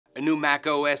A new Mac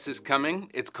OS is coming.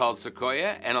 It's called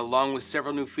Sequoia, and along with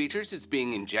several new features, it's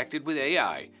being injected with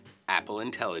AI, Apple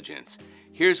Intelligence.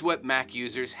 Here's what Mac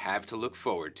users have to look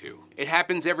forward to. It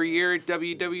happens every year at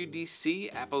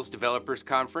WWDC, Apple's developers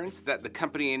conference, that the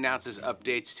company announces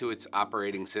updates to its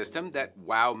operating system that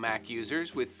wow Mac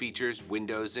users with features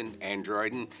Windows and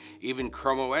Android and even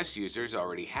Chrome OS users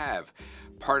already have.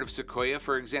 Part of Sequoia,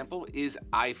 for example, is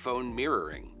iPhone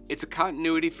mirroring. It's a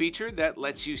continuity feature that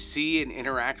lets you see and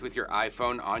interact with your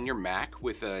iPhone on your Mac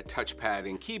with a touchpad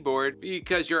and keyboard,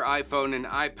 because your iPhone and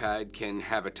iPad can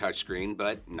have a touchscreen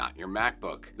but not your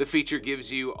MacBook. The feature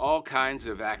gives you all kinds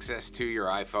of access to your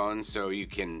iPhone, so you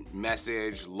can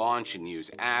message, launch and use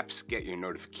apps, get your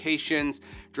notifications,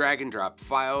 drag and drop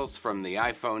files from the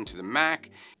iPhone to the Mac.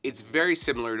 It's very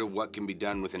similar to what can be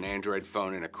done with an Android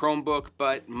phone and a Chromebook,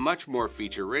 but much more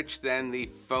feature-rich than the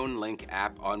Phone Link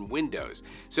app on Windows.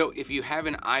 So if you have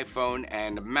an iPhone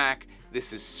and a Mac,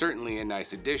 this is certainly a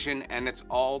nice addition, and it's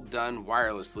all done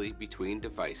wirelessly between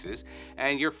devices,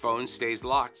 and your phone stays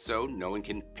locked so no one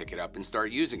can pick it up and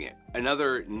start using it.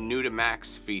 Another new to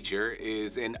Macs feature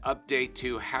is an update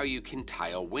to how you can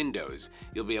tile windows.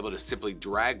 You'll be able to simply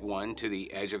drag one to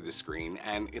the edge of the screen,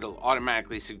 and it'll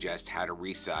automatically suggest how to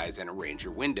resize and arrange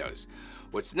your windows.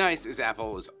 What's nice is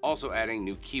Apple is also adding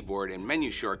new keyboard and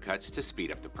menu shortcuts to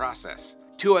speed up the process.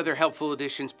 Two other helpful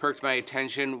additions perked my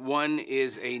attention. One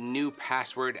is a new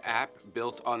password app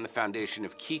built on the foundation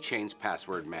of Keychain's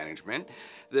password management.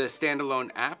 The standalone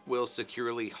app will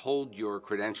securely hold your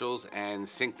credentials and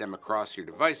sync them across your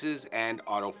devices and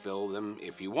autofill them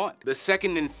if you want. The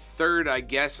second and third, I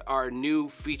guess, are new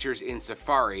features in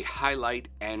Safari, Highlight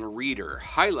and Reader.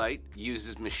 Highlight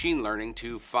uses machine learning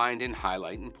to find and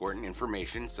highlight important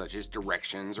information such as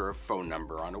directions or a phone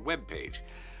number on a web page.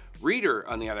 Reader,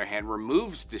 on the other hand,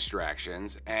 removes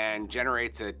distractions and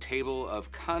generates a table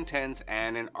of contents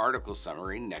and an article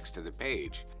summary next to the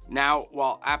page. Now,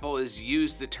 while Apple has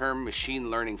used the term machine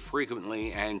learning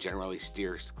frequently and generally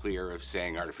steers clear of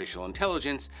saying artificial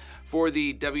intelligence, for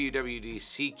the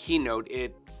WWDC keynote,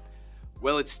 it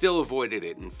still avoided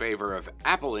it in favor of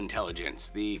Apple Intelligence,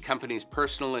 the company's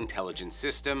personal intelligence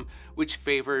system, which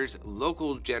favors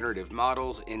local generative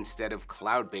models instead of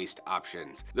cloud-based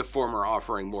options, the former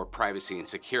offering more privacy and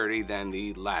security than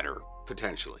the latter,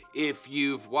 potentially. If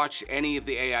you've watched any of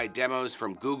the AI demos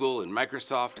from Google and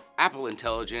Microsoft, Apple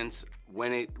Intelligence,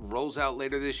 when it rolls out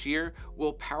later this year,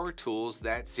 will power tools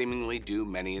that seemingly do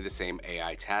many of the same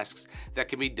AI tasks that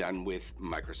can be done with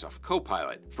Microsoft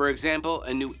Copilot. For example,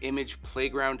 a new image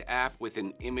playground app with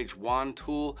an image wand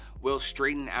tool will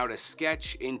straighten out a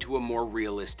sketch into a more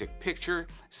realistic picture,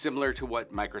 similar to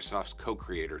what Microsoft's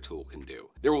Co-Creator tool can do.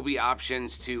 There will be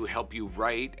options to help you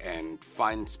write and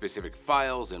find specific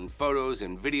files and photos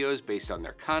and videos based on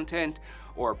their content,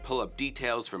 or pull up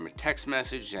details from a text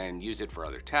message and use it for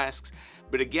other tasks.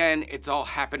 But again, it's all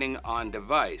happening on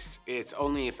device. It's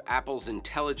only if Apple's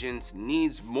intelligence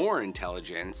needs more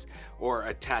intelligence or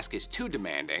a task is too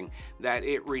demanding that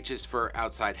it reaches for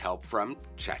outside help from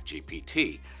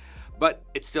ChatGPT. But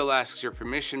it still asks your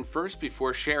permission first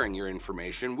before sharing your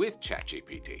information with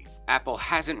ChatGPT. Apple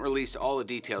hasn't released all the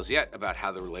details yet about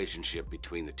how the relationship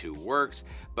between the two works,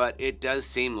 but it does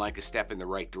seem like a step in the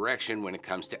right direction when it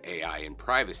comes to AI and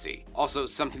privacy. Also,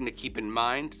 something to keep in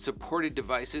mind, supported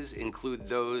devices include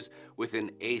those with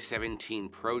an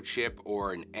A17 Pro chip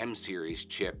or an M series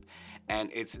chip, and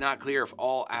it's not clear if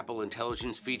all Apple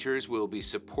Intelligence features will be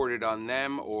supported on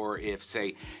them, or if,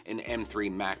 say, an M3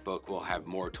 MacBook will have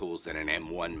more tools than an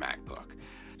M1 MacBook.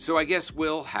 So I guess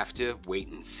we'll have to wait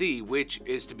and see, which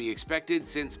is to be expected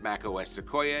since macOS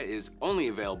Sequoia is only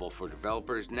available for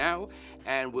developers now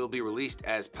and will be released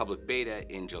as public beta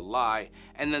in July,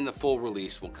 and then the full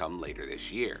release will come later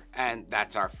this year. And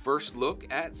that's our first look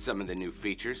at some of the new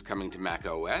features coming to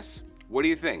macOS. What do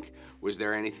you think? Was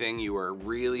there anything you were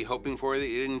really hoping for that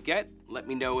you didn't get? Let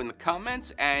me know in the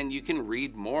comments, and you can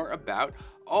read more about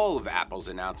all of Apple's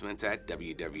announcements at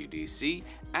WWDC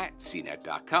at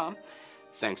CNET.com.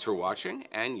 Thanks for watching,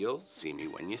 and you'll see me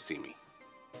when you see me.